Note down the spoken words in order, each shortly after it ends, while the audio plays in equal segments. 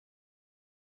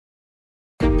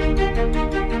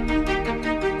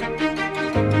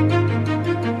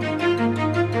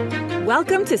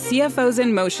Welcome to CFOs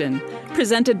in Motion,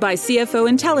 presented by CFO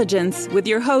Intelligence with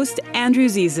your host, Andrew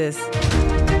Zizis.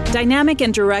 Dynamic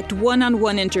and direct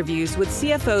one-on-one interviews with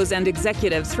CFOs and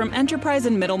executives from enterprise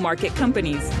and middle market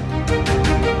companies.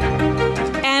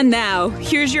 And now,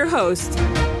 here's your host,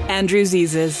 Andrew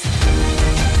Zizis.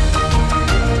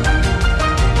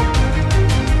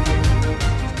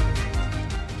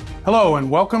 Hello, and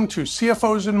welcome to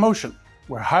CFOs in Motion,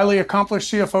 where highly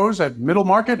accomplished CFOs at middle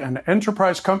market and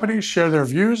enterprise companies share their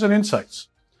views and insights.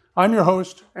 I'm your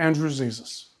host, Andrew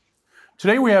Zizis.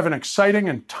 Today we have an exciting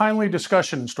and timely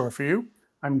discussion in store for you.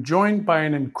 I'm joined by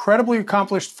an incredibly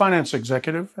accomplished finance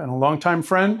executive and a longtime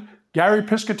friend, Gary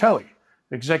Piscatelli,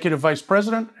 Executive Vice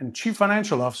President and Chief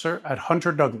Financial Officer at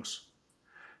Hunter Douglas.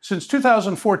 Since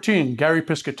 2014, Gary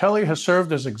Piscatelli has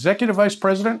served as Executive Vice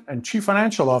President and Chief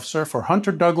Financial Officer for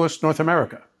Hunter Douglas North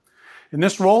America. In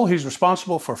this role, he's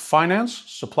responsible for finance,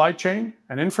 supply chain,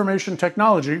 and information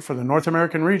technology for the North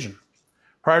American region.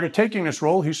 Prior to taking this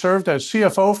role, he served as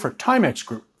CFO for Timex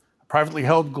Group, a privately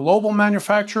held global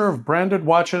manufacturer of branded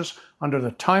watches under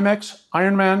the Timex,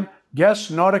 Ironman,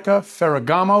 Guess, Nautica,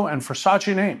 Ferragamo, and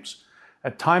Versace names.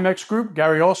 At Timex Group,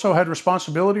 Gary also had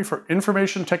responsibility for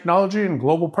information technology and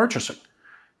global purchasing.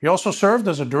 He also served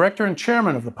as a director and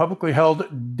chairman of the publicly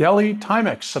held Delhi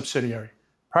Timex subsidiary.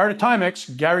 Prior to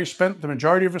Timex, Gary spent the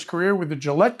majority of his career with the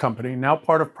Gillette Company, now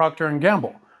part of Procter &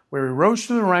 Gamble, where he rose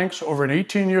through the ranks over an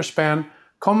 18-year span,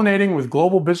 culminating with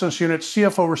Global Business Unit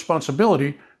CFO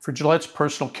responsibility for Gillette's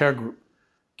personal care group.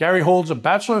 Gary holds a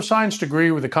Bachelor of Science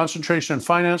degree with a concentration in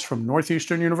finance from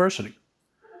Northeastern University.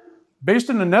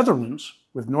 Based in the Netherlands,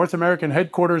 with North American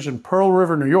headquarters in Pearl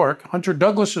River, New York, Hunter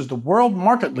Douglas is the world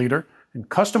market leader in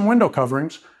custom window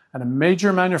coverings and a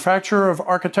major manufacturer of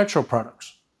architectural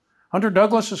products. Hunter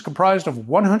Douglas is comprised of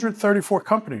 134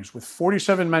 companies with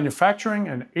 47 manufacturing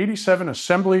and 87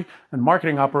 assembly and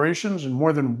marketing operations in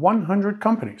more than 100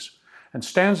 companies, and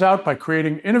stands out by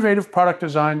creating innovative product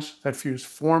designs that fuse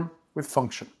form with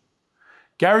function.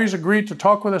 Gary's agreed to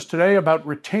talk with us today about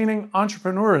retaining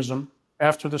entrepreneurism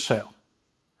after the sale.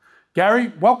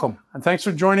 Gary, welcome, and thanks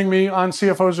for joining me on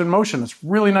CFOs in Motion. It's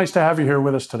really nice to have you here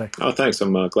with us today. Oh, thanks.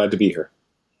 I'm glad to be here.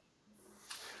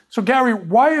 So, Gary,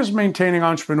 why is maintaining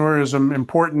entrepreneurism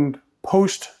important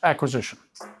post-acquisition?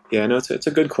 Yeah, no, it's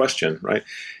a good question, right?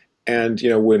 And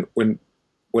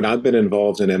when I've been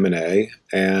involved in M&A,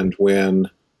 and when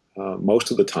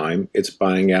most of the time it's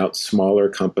buying out smaller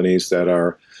companies that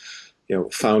are,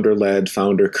 founder-led,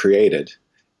 founder-created,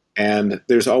 and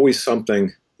there's always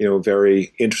something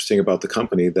very interesting about the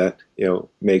company that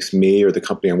makes me or the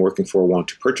company I'm working for want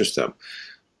to purchase them,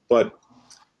 but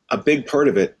a big part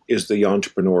of it is the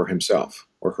entrepreneur himself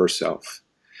or herself.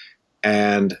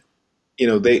 And,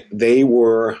 they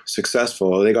were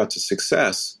successful, or they got to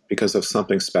success because of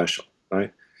something special,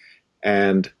 right?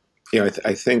 And,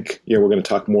 I think, we're going to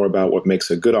talk more about what makes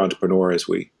a good entrepreneur as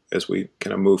we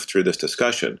kind of move through this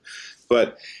discussion.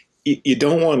 But you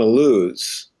don't want to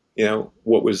lose,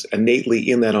 what was innately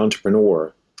in that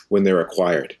entrepreneur when they're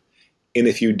acquired. And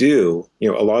if you do,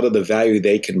 a lot of the value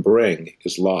they can bring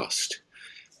is lost.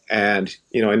 And,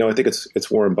 I think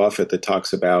it's Warren Buffett that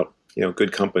talks about,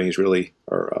 good companies really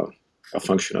are a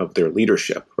function of their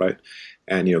leadership, right?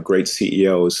 And, great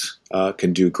CEOs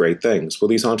can do great things. Well,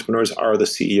 these entrepreneurs are the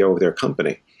CEO of their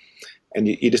company. And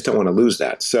you just don't want to lose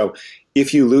that. So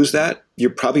if you lose that,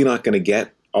 you're probably not going to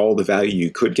get all the value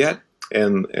you could get.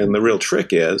 And the real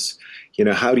trick is,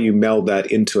 how do you meld that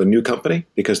into a new company?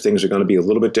 Because things are going to be a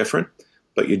little bit different,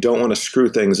 but you don't want to screw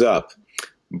things up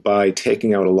by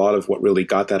taking out a lot of what really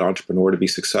got that entrepreneur to be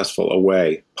successful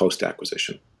away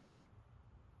post-acquisition.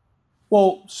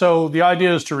 Well, so the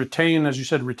idea is to retain, as you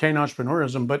said, retain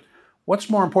entrepreneurism, but what's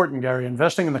more important, Gary,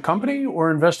 investing in the company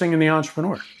or investing in the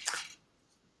entrepreneur?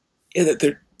 Yeah,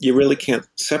 you really can't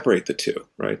separate the two,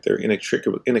 right? They're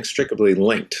inextricably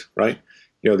linked, right?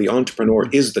 The entrepreneur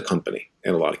is the company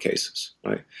in a lot of cases,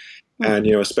 right? And,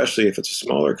 especially if it's a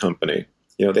smaller company,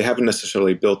 they haven't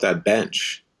necessarily built that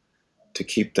bench to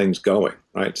keep things going,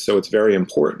 right? So it's very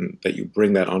important that you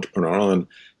bring that entrepreneur on,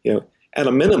 at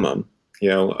a minimum,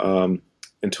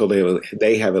 until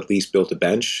they have at least built a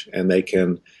bench and they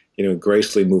can,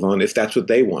 gracefully move on if that's what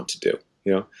they want to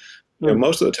do.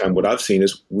 Most of the time, what I've seen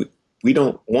is we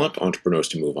don't want entrepreneurs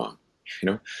to move on.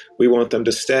 We want them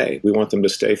to stay. We want them to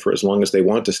stay for as long as they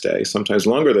want to stay. Sometimes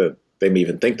longer than they may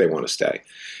even think they want to stay.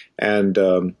 And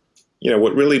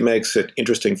what really makes it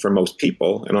interesting for most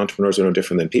people, and entrepreneurs are no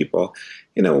different than people,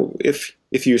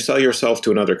 if you sell yourself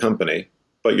to another company,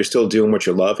 but you're still doing what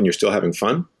you love and you're still having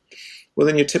fun, well,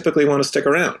 then you typically want to stick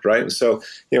around, right? And so,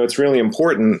 it's really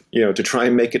important, to try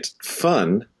and make it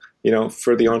fun,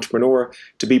 for the entrepreneur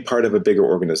to be part of a bigger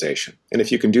organization. And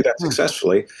if you can do that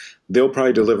successfully, they'll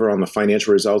probably deliver on the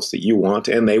financial results that you want,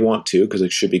 and they want to, because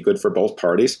it should be good for both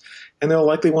parties, and they'll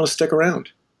likely want to stick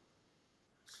around.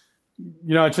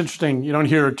 It's interesting. You don't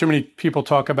hear too many people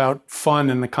talk about fun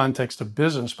in the context of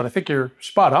business, but I think you're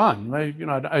spot on. Right?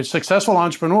 A successful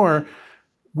entrepreneur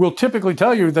will typically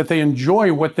tell you that they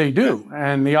enjoy what they do.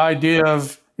 And the idea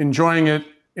of enjoying it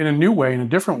in a new way, in a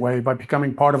different way, by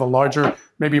becoming part of a larger,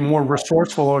 maybe more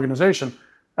resourceful organization,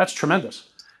 that's tremendous.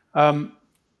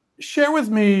 Share with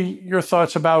me your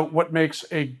thoughts about what makes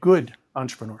a good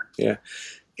entrepreneur. Yeah.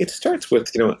 It starts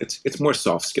with, it's more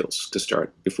soft skills to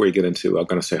start before you get into, I'm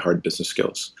going to say, hard business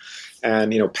skills.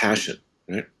 And, passion,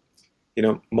 right?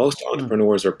 Most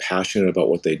entrepreneurs are passionate about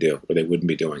what they do, or they wouldn't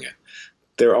be doing it.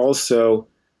 They're also,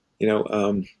 they're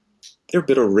a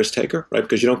bit of a risk taker, right?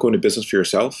 Because you don't go into business for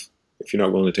yourself if you're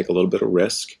not willing to take a little bit of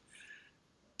risk.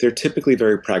 They're typically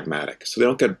very pragmatic, so they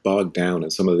don't get bogged down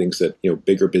in some of the things that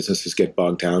bigger businesses get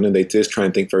bogged down, and they just try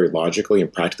and think very logically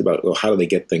and practically about, well, how do they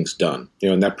get things done?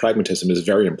 And that pragmatism is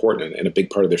very important and a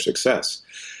big part of their success.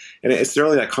 And it's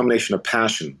really that combination of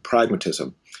passion,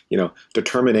 pragmatism,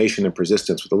 determination and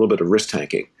persistence with a little bit of risk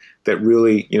taking that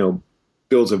really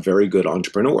builds a very good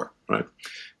entrepreneur, right?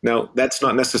 Now, that's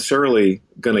not necessarily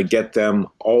going to get them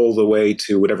all the way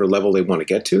to whatever level they want to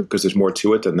get to, because there's more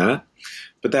to it than that.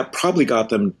 But that probably got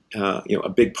them, a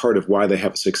big part of why they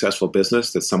have a successful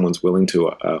business that someone's willing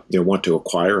to, want to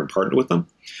acquire and partner with them.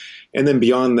 And then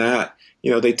beyond that,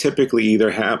 they typically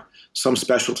either have some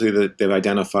specialty that they've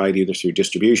identified either through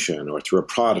distribution or through a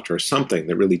product or something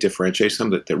that really differentiates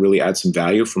them, that really adds some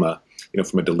value from a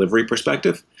delivery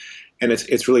perspective. And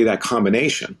it's really that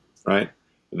combination, right,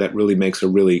 that really makes a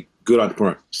really good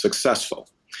entrepreneur successful.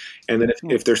 And then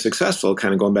if they're successful,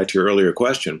 kind of going back to your earlier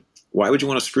question, why would you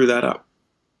want to screw that up?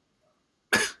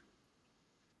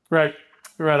 Right.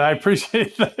 I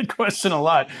appreciate that question a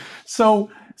lot. So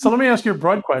let me ask you a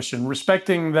broad question.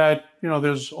 Respecting that,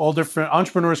 there's all different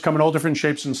entrepreneurs come in all different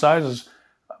shapes and sizes.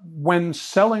 When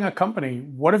selling a company,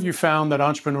 what have you found that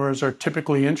entrepreneurs are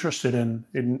typically interested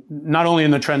in not only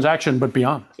in the transaction, but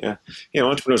beyond? Yeah.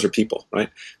 Entrepreneurs are people, right?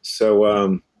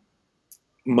 So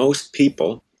most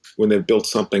people, when they've built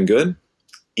something good,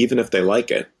 even if they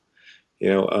like it,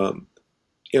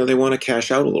 they want to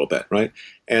cash out a little bit, right?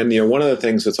 And one of the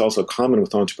things that's also common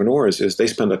with entrepreneurs is they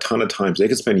spend a ton of time. They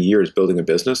could spend years building a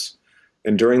business,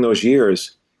 and during those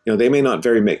years, they may not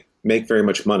make very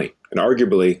much money. And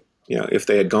arguably, if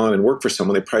they had gone and worked for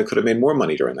someone, they probably could have made more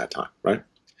money during that time, right?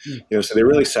 So they're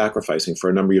really sacrificing for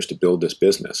a number of years to build this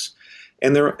business,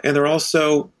 and they're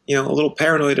also a little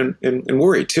paranoid and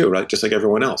worried too, right? Just like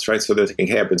everyone else, right? So they're thinking,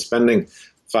 hey, I've been spending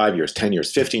 5 years, 10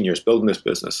 years, 15 years building this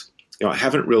business. I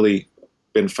haven't really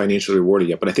been financially rewarded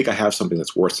yet, but I think I have something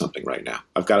that's worth something right now.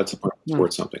 I've got it to the point it's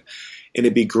worth something. And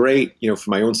it'd be great, for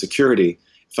my own security,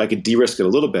 if I could de-risk it a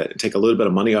little bit and take a little bit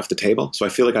of money off the table. So I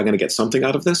feel like I'm going to get something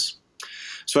out of this.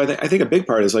 So I think a big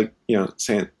part is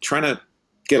trying to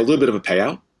get a little bit of a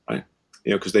payout, right?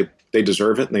 Because they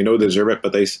deserve it and they know they deserve it,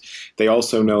 but they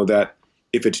also know that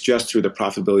if it's just through the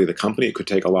profitability of the company, it could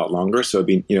take a lot longer. So it'd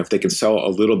be, if they can sell a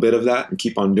little bit of that and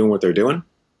keep on doing what they're doing,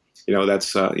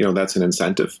 that's an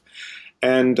incentive.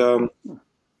 And,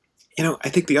 I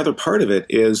think the other part of it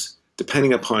is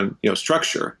depending upon,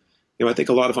 structure. I think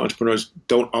a lot of entrepreneurs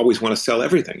don't always want to sell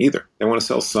everything either. They want to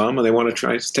sell some, and they want to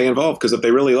try to stay involved, because if they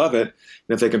really love it,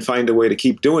 and if they can find a way to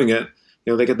keep doing it,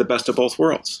 they get the best of both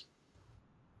worlds.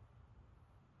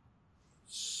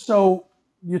 So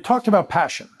you talked about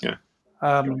passion. Yeah.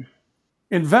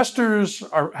 Investors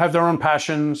have their own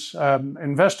passions.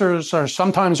 Investors are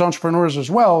sometimes entrepreneurs as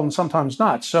well, and sometimes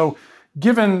not. So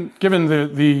given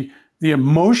the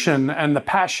emotion and the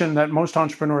passion that most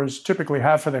entrepreneurs typically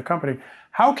have for their company,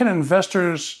 how can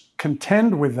investors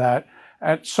contend with that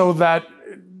so that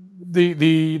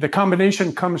the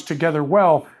combination comes together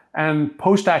well and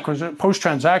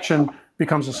post-transaction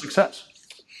becomes a success?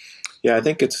 Yeah, I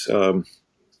think it's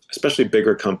especially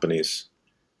bigger companies,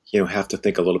 have to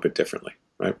think a little bit differently,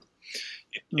 right?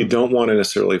 You don't want to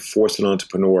necessarily force an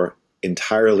entrepreneur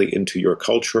entirely into your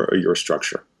culture or your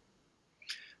structure.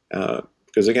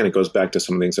 Because again, it goes back to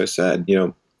some of the things I said.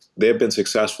 They've been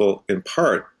successful in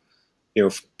part,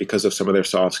 because of some of their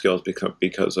soft skills,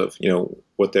 because of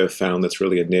what they've found that's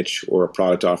really a niche or a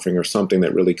product offering or something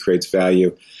that really creates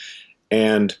value.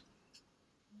 And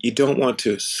you don't want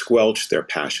to squelch their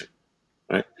passion,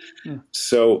 right? Yeah.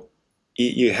 So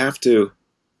you have to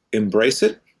embrace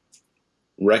it,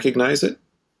 recognize it,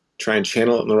 try and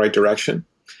channel it in the right direction,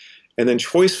 and then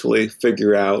choicefully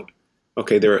figure out,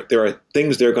 okay, there are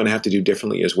things they're going to have to do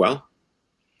differently as well,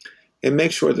 and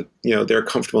make sure that they're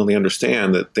comfortable and they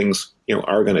understand that things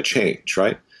are going to change,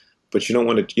 right? But you don't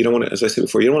want to, as I said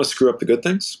before, you don't want to screw up the good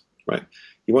things, right?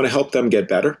 You want to help them get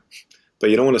better, but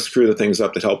you don't want to screw the things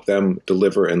up that help them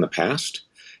deliver in the past.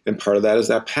 And part of that is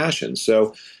that passion.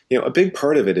 So, a big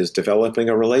part of it is developing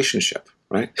a relationship,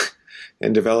 right?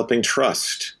 And developing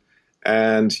trust.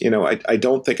 And, I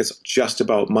don't think it's just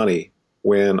about money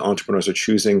when entrepreneurs are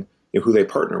choosing who they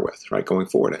partner with, right, going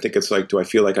forward. I think it's like, do I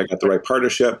feel like I got the right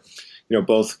partnership?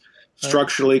 Both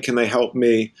structurally, can they help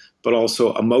me, but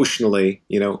also emotionally,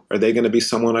 are they going to be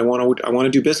someone I want to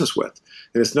do business with?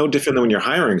 And it's no different than when you're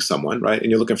hiring someone, right,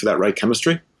 and you're looking for that right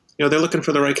chemistry. They're looking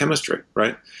for the right chemistry,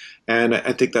 right? And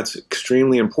I think that's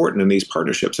extremely important in these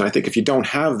partnerships. And I think if you don't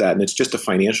have that and it's just a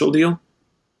financial deal,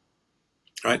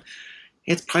 right,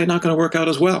 it's probably not going to work out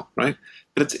as well, right?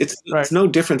 But it's no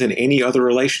different than any other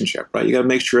relationship, right? You got to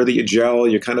make sure that you gel,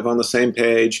 you're kind of on the same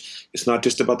page. It's not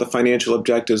just about the financial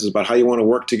objectives, it's about how you want to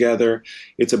work together.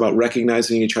 It's about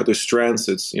recognizing each other's strengths.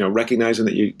 It's, recognizing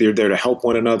that they're there to help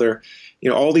one another.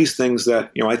 All these things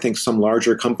that, I think some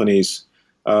larger companies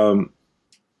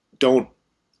don't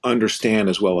understand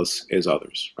as well as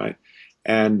others, right?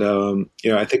 And,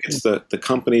 I think it's the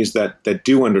companies that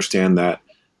do understand that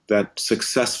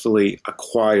successfully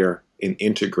acquire and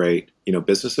integrate,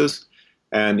 businesses.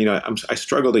 And, I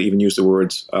struggle to even use the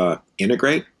words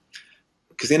integrate,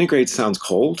 because integrate sounds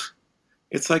cold.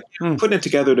 It's like putting it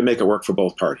together to make it work for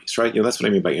both parties, right? That's what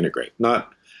I mean by integrate,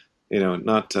 not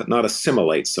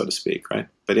assimilate, so to speak, right?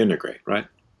 But integrate, right?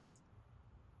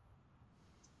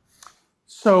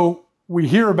 So we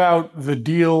hear about the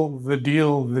deal.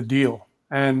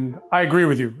 And I agree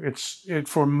with you.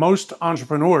 For most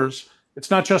entrepreneurs, it's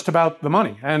not just about the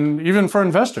money. And even for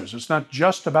investors, it's not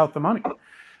just about the money.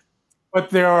 But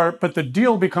the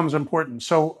deal becomes important.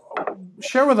 So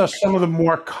share with us some of the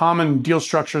more common deal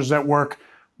structures that work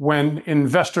when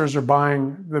investors are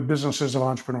buying the businesses of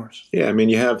entrepreneurs. Yeah, I mean,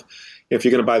 if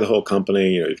you're going to buy the whole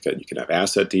company, you can have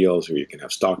asset deals, or you can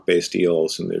have stock-based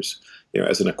deals. And there's,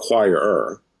 as an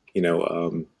acquirer,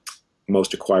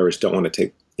 most acquirers don't want to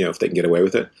take, if they can get away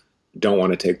with it, don't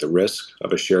want to take the risk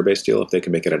of a share-based deal if they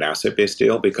can make it an asset-based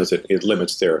deal, because it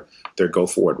limits their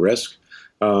go-forward risk.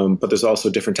 But there's also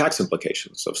different tax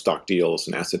implications of stock deals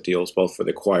and asset deals, both for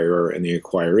the acquirer and the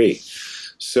acquiree.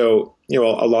 So,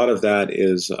 a lot of that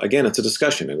is, again, it's a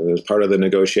discussion, and it's part of the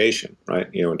negotiation, right?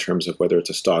 In terms of whether it's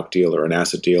a stock deal or an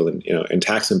asset deal, and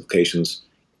tax implications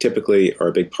typically are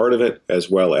a big part of it, as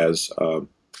well as,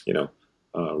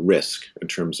 risk in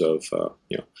terms of,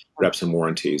 reps and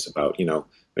warranties about,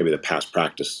 maybe the past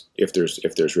practice, if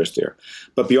there's risk there.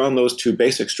 But beyond those two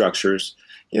basic structures,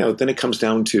 then it comes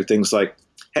down to things like,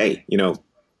 hey, do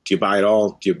you buy it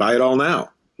all? Do you buy it all now?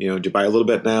 Do you buy a little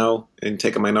bit now and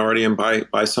take a minority and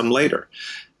buy some later?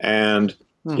 And,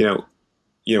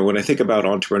 when I think about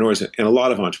entrepreneurs, and a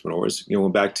lot of entrepreneurs,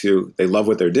 went back to, they love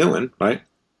what they're doing, right?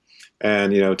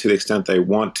 And, to the extent they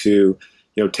want to,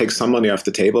 take some money off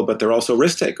the table, but they're also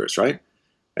risk takers, right?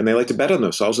 And they like to bet on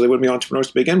themselves, so they wouldn't be entrepreneurs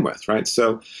to begin with, right?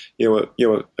 So,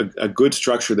 a good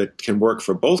structure that can work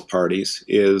for both parties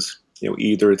is,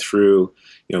 either through,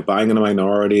 buying in a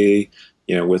minority,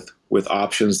 with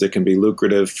options that can be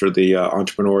lucrative for the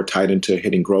entrepreneur tied into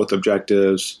hitting growth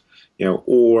objectives,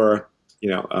 or,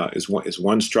 is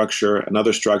one structure.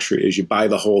 Another structure is you buy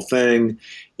the whole thing,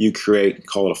 you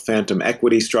call it a phantom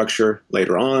equity structure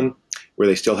later on, where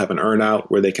they still have an earnout,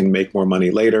 where they can make more money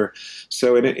later.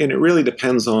 So, and it really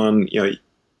depends on,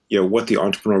 what the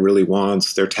entrepreneur really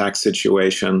wants, their tax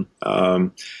situation,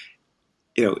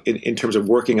 in terms of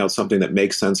working out something that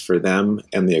makes sense for them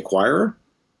and the acquirer.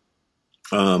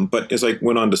 But as I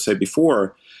went on to say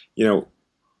before,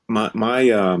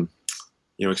 my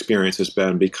experience has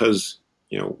been, because,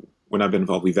 when I've been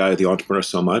involved, we value the entrepreneur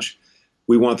so much.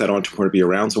 We want that entrepreneur to be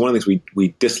around. So one of the things we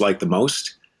dislike the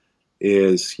most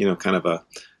is, kind of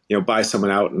buy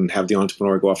someone out and have the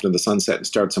entrepreneur go off into the sunset and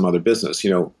start some other business.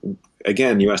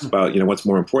 Again, you asked about, what's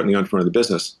more important, the entrepreneur or the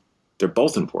business. They're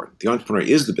both important. The entrepreneur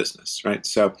is the business, right?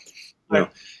 So,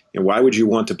 why would you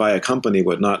want to buy a company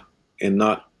and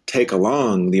not take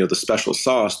along, the special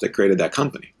sauce that created that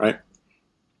company, right?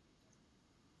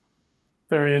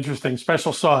 Very interesting.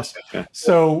 Special sauce. Okay.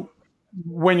 So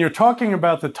when you're talking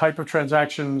about the type of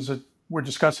transactions that we're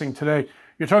discussing today,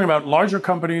 you're talking about larger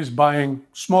companies buying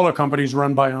smaller companies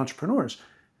run by entrepreneurs.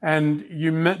 And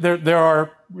there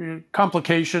are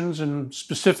complications and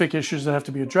specific issues that have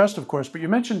to be addressed, of course, but you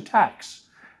mentioned tax,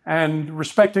 and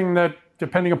respecting that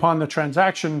depending upon the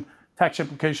transaction, tax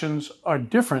implications are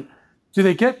different. Do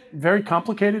they get very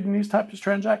complicated in these types of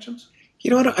transactions?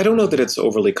 I don't know that it's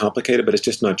overly complicated, but it's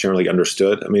just not generally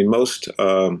understood. I mean, most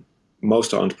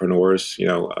entrepreneurs,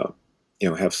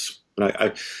 have.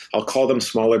 I'll call them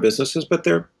smaller businesses, but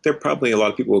they're probably, a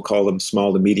lot of people will call them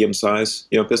small to medium size,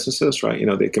 businesses, right?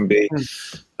 They can be,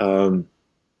 in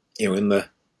the,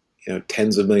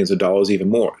 tens of millions of dollars, even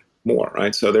more,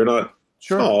 right? So they're not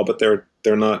small, but they're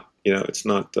not, it's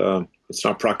not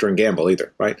Procter and Gamble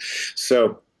either, right?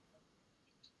 So,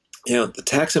 the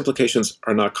tax implications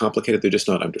are not complicated; they're just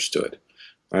not understood,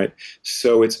 right?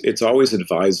 So it's always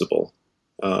advisable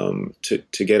to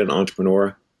get an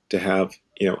entrepreneur to have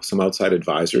some outside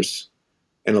advisors,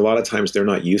 and a lot of times they're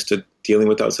not used to dealing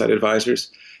with outside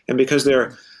advisors, and because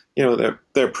they're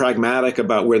pragmatic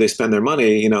about where they spend their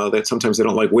money, that sometimes they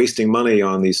don't like wasting money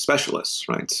on these specialists,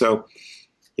 right? So,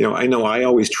 I know I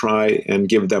always try and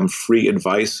give them free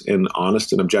advice and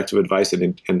honest and objective advice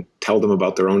and tell them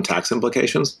about their own tax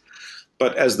implications.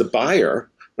 But as the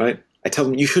buyer, right, I tell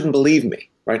them, you shouldn't believe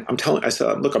me, right? I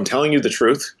said, look, I'm telling you the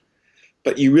truth,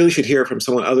 but you really should hear it from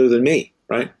someone other than me,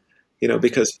 right?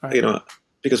 Because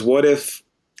what if,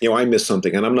 I miss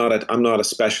something and I'm not a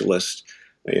specialist,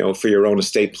 for your own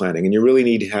estate planning, and you really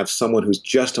need to have someone who's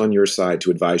just on your side to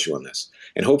advise you on this.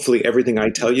 And hopefully everything I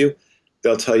tell you,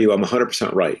 they'll tell you I'm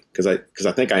 100% right because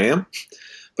I think I am,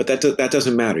 but that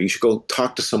doesn't matter. You should go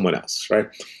talk to someone else, right?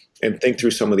 And think through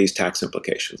some of these tax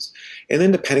implications. And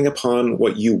then depending upon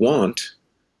what you want,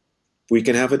 we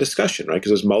can have a discussion, right? Because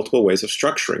there's multiple ways of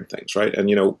structuring things, right? And,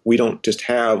 we don't just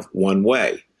have one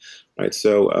way, right?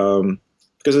 So,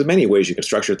 because there's many ways you can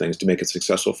structure things to make it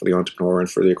successful for the entrepreneur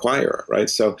and for the acquirer, right?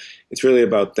 So it's really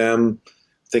about them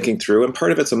thinking through, and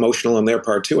part of it's emotional on their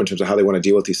part too, in terms of how they want to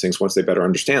deal with these things once they better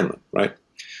understand them, right?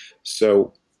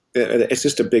 So it's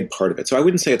just a big part of it. So I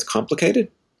wouldn't say it's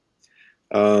complicated.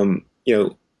 It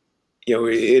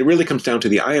really comes down to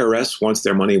the IRS wants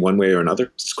their money one way or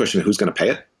another. It's a question of who's going to pay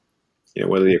it.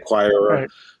 Whether the acquirer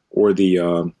or the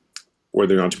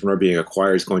entrepreneur being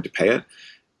acquired is going to pay it,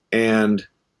 and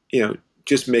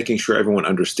just making sure everyone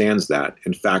understands that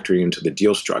and factoring into the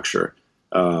deal structure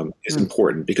is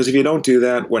important. Because if you don't do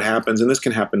that, what happens, and this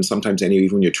can happen sometimes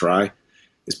even when you try,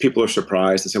 is people are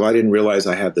surprised and say, "Well, I didn't realize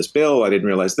I had this bill. I didn't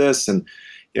realize this," and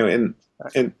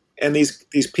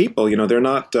these people, they're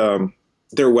not.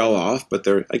 They're well off, but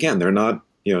they're not,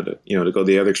 to go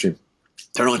the other extreme,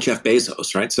 they're not Jeff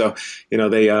Bezos, right? So,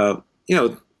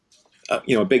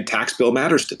 a big tax bill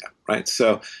matters to them, right?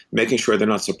 So making sure they're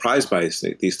not surprised by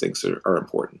these things are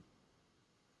important.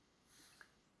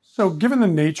 So given the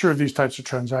nature of these types of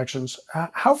transactions,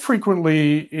 how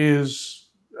frequently is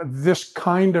this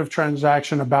kind of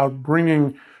transaction about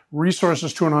bringing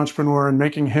resources to an entrepreneur and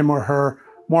making him or her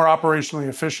more operationally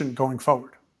efficient going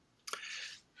forward?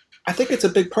 I think it's a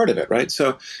big part of it, right?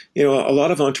 So, a lot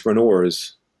of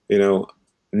entrepreneurs,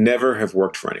 never have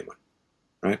worked for anyone,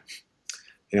 right?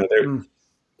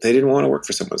 They didn't want to work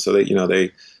for someone. So they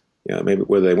maybe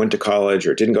whether they went to college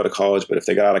or didn't go to college, but if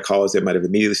they got out of college, they might have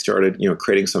immediately started,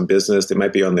 creating some business. They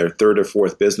might be on their third or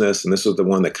fourth business, and this was the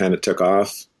one that kind of took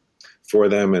off for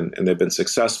them, and they've been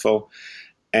successful.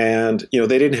 And,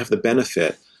 they didn't have the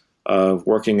benefit of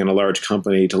working in a large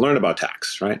company to learn about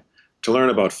tax, right? To learn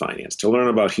about finance, to learn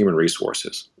about human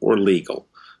resources or legal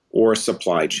or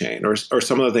supply chain or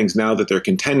some of the things now that they're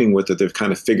contending with that they've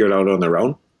kind of figured out on their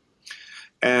own.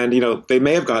 And, they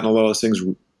may have gotten a lot of things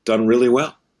done really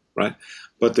well, right?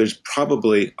 But there's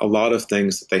probably a lot of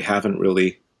things that they haven't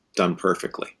really done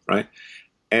perfectly, right?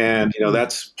 And,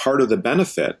 that's part of the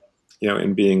benefit,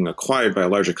 in being acquired by a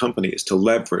larger company is to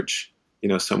leverage,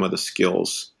 some of the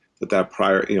skills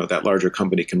that larger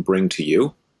company can bring to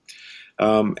you.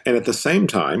 And at the same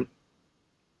time,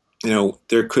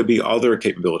 there could be other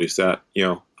capabilities that,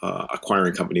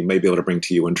 acquiring company may be able to bring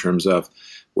to you in terms of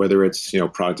whether it's,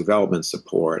 product development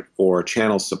support or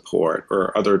channel support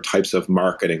or other types of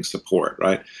marketing support,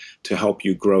 right, to help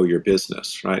you grow your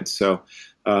business, right? So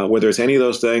whether it's any of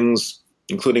those things,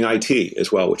 including IT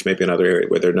as well, which may be another area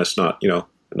where they're just not,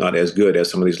 not as good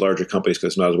as some of these larger companies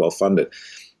because it's not as well funded.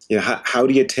 How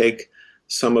do you take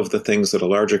some of the things that a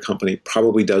larger company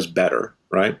probably does better,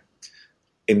 right,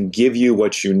 and give you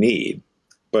what you need,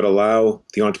 but allow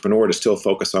the entrepreneur to still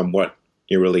focus on what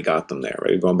you really got them there,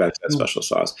 right? Going back to that special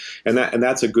sauce. And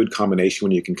that's a good combination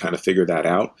when you can kind of figure that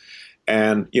out.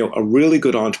 And, a really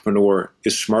good entrepreneur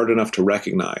is smart enough to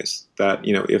recognize that,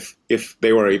 if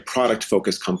they were a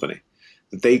product-focused company,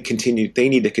 that they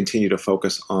need to continue to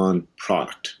focus on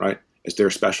product, right, as their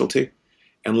specialty,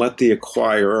 and let the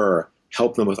acquirer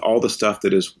help them with all the stuff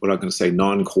that is, what I'm going to say,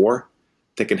 non-core,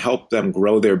 that can help them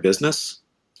grow their business,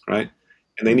 right?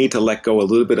 And they need to let go a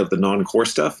little bit of the non-core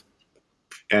stuff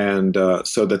and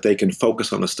so that they can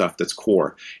focus on the stuff that's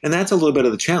core. And that's a little bit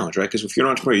of the challenge, right? Because if you're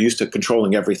an entrepreneur, you're used to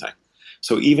controlling everything.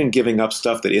 So even giving up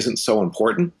stuff that isn't so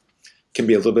important can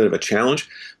be a little bit of a challenge.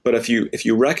 But if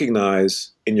you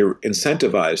recognize and you're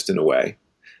incentivized in a way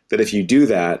that if you do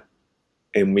that,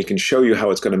 and we can show you how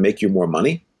it's going to make you more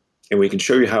money, and we can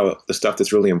show you how the stuff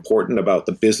that's really important about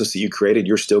the business that you created,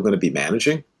 you're still going to be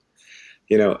managing.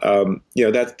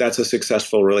 That's a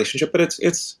successful relationship. But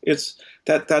it's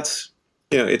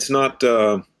not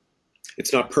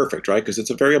perfect, right? Because it's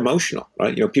a very emotional,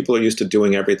 right? People are used to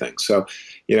doing everything. So,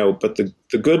 but the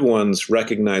good ones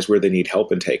recognize where they need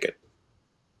help and take it.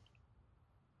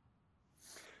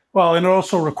 Well, and it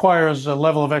also requires a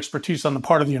level of expertise on the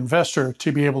part of the investor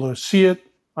to be able to see it,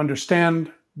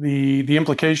 understand the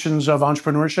implications of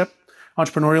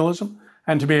entrepreneurialism,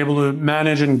 and to be able to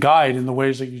manage and guide in the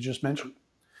ways that you just mentioned.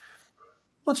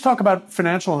 Let's talk about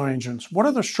financial arrangements. What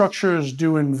other structures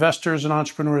do investors and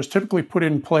entrepreneurs typically put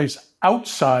in place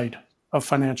outside of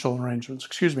financial arrangements?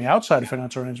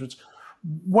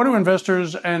 What do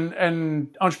investors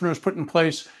and entrepreneurs put in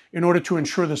place in order to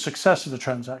ensure the success of the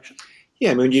transaction?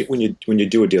 Yeah, I mean, when you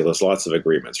do a deal, there's lots of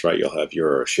agreements, right? You'll have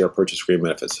your share purchase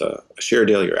agreement if it's a share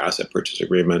deal, your asset purchase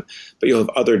agreement, but you'll have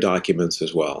other documents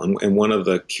as well. And one of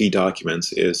the key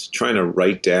documents is trying to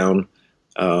write down,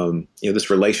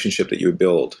 this relationship that you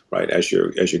build, right, as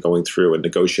you're going through and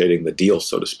negotiating the deal,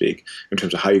 so to speak, in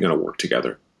terms of how you're going to work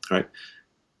together, right?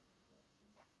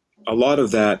 A lot of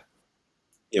that,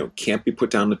 can't be put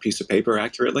down on a piece of paper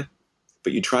accurately,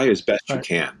 but you try as best you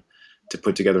can to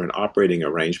put together an operating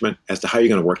arrangement as to how you're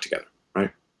going to work together,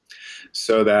 right?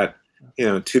 So that,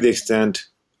 to the extent,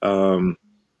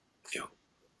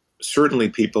 certainly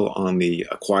people on the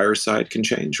acquirer side can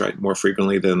change, right, more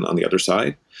frequently than on the other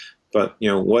side. But,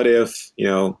 what if,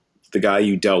 the guy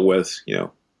you dealt with,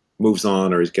 moves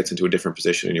on or gets into a different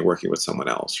position and you're working with someone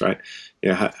else, right?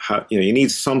 You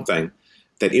need something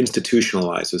that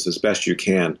institutionalizes as best you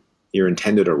can your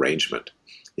intended arrangement.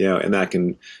 And that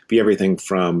can be everything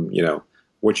from,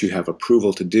 what you have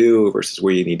approval to do versus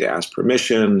where you need to ask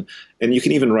permission. And you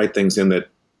can even write things in that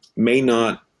may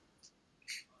not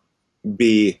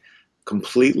be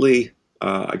completely,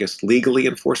 legally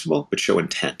enforceable, but show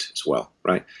intent as well,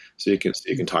 right? So you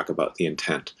can talk about the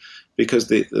intent. Because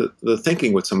the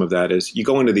thinking with some of that is you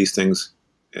go into these things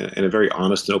in a very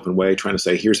honest and open way, trying to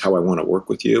say, here's how I want to work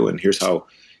with you, and here's how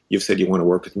you've said you want to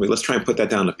work with me. Let's try and put that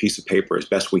down on a piece of paper as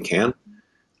best we can.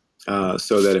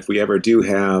 So that if we ever do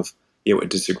have a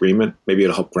disagreement, maybe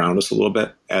it'll help ground us a little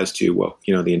bit as to what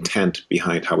the intent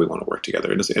behind how we want to work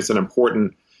together. And it's an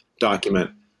important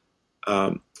document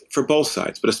for both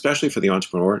sides, but especially for the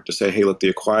entrepreneur to say, hey, look,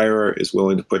 the acquirer is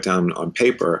willing to put down on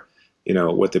paper,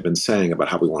 what they've been saying about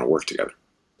how we want to work together.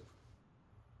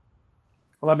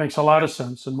 Well, that makes a lot of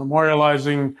sense. And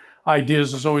memorializing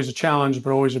ideas is always a challenge,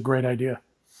 but always a great idea.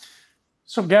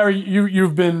 So, Gary,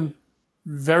 you've been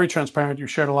very transparent. You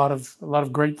shared a lot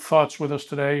of great thoughts with us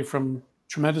today from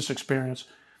tremendous experience.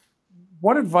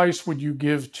 What advice would you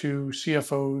give to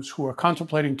CFOs who are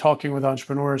contemplating talking with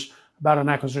entrepreneurs about an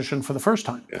acquisition for the first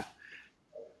time? Yeah.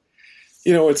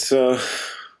 It's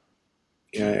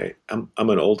I'm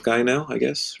an old guy now, I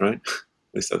guess, right?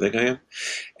 At least I think I am.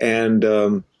 And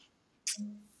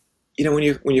when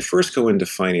you first go into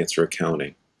finance or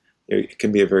accounting, it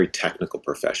can be a very technical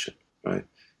profession, right?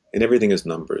 And everything is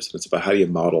numbers. And it's about how do you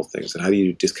model things, and how do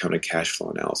you do discounted cash flow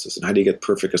analysis, and how do you get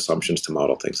perfect assumptions to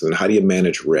model things, and then how do you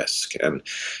manage risk? And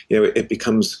it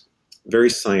becomes very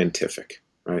scientific,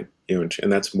 right?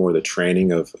 And that's more the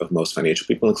training of most financial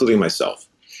people, including myself.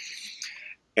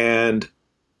 And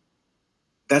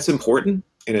that's important,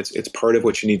 and it's part of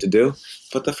what you need to do.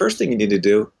 But the first thing you need to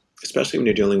do, especially when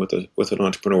you're dealing with an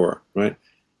entrepreneur, right,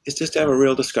 is just to have a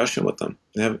real discussion with them,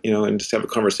 and just have a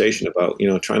conversation about,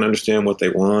 trying to understand what they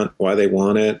want, why they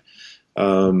want it.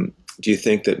 Do you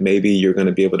think that maybe you're going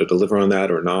to be able to deliver on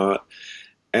that or not?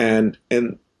 And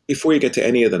before you get to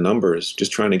any of the numbers,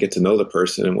 just trying to get to know the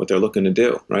person and what they're looking to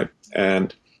do, right?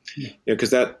 And because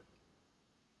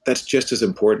that's just as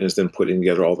important as then putting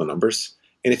together all the numbers.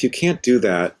 And if you can't do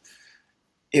that,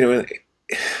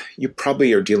 you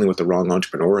probably are dealing with the wrong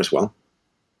entrepreneur as well,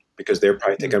 because they're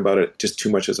probably thinking about it just too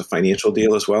much as a financial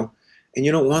deal as well. And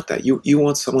you don't want that. You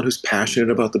want someone who's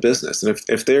passionate about the business. And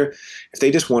if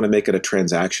they just want to make it a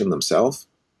transaction themselves,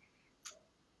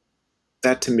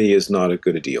 that to me is not a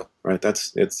good a deal, right?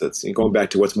 That's going back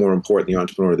to what's more important, the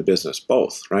entrepreneur or the business,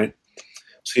 both, right?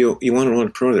 So you want an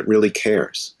entrepreneur that really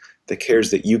cares,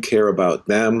 that you care about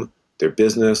them, their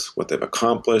business, what they've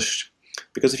accomplished.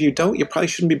 Because if you don't, you probably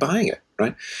shouldn't be buying it,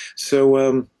 right? So,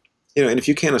 and if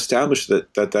you can't establish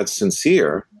that that's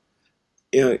sincere,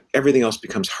 everything else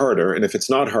becomes harder. And if it's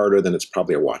not harder, then it's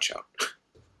probably a watch out.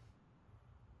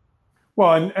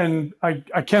 Well, and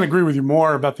I can't agree with you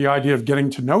more about the idea of getting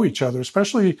to know each other,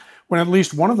 especially when at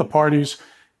least one of the parties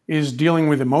is dealing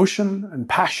with emotion and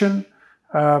passion.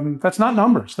 That's not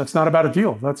numbers. That's not about a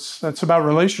deal. That's about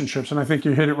relationships. And I think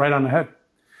you hit it right on the head.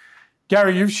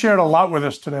 Gary, you've shared a lot with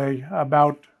us today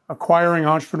about acquiring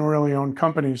entrepreneurially owned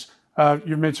companies.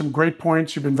 You've made some great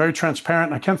points. You've been very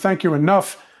transparent. And I can't thank you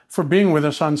enough for being with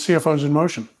us on CFOs in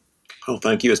Motion. Oh,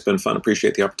 thank you. It's been fun.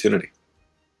 Appreciate the opportunity.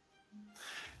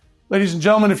 Ladies and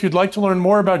gentlemen, if you'd like to learn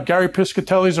more about Gary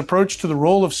Piscatelli's approach to the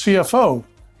role of CFO,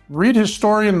 read his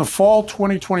story in the fall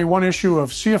 2021 issue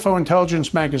of CFO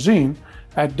Intelligence magazine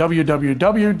at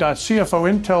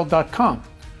www.cfointel.com.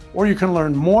 Or you can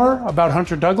learn more about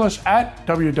Hunter Douglas at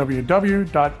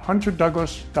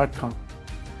www.hunterdouglas.com.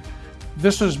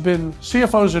 This has been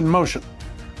CFOs in Motion.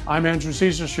 I'm Andrew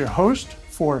Zizas, your host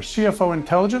for CFO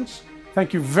Intelligence.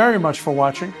 Thank you very much for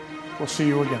watching. We'll see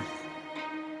you again.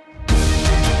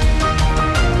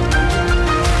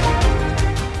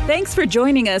 Thanks for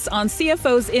joining us on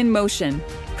CFOs in Motion,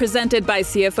 presented by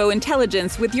CFO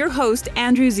Intelligence with your host,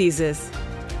 Andrew Zizas.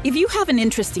 If you have an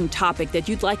interesting topic that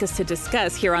you'd like us to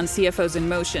discuss here on CFOs in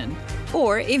Motion,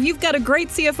 or if you've got a great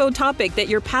CFO topic that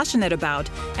you're passionate about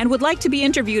and would like to be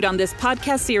interviewed on this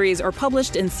podcast series or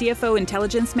published in CFO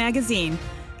Intelligence magazine,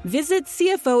 visit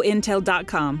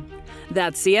CFOintel.com.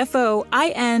 That's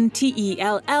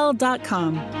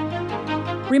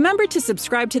CFOINTELL.com. Remember to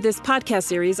subscribe to this podcast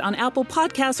series on Apple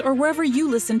Podcasts or wherever you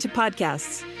listen to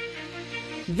podcasts.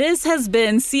 This has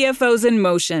been CFOs in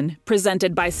Motion,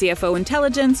 presented by CFO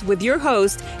Intelligence with your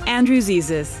host, Andrew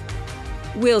Zizas.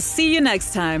 We'll see you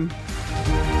next time.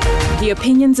 The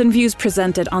opinions and views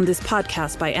presented on this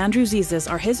podcast by Andrew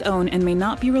Zizas are his own and may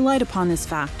not be relied upon as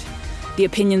fact. The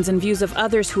opinions and views of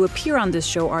others who appear on this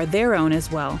show are their own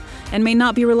as well, and may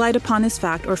not be relied upon as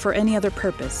fact or for any other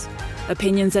purpose.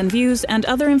 Opinions and views and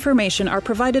other information are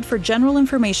provided for general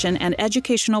information and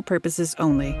educational purposes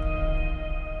only.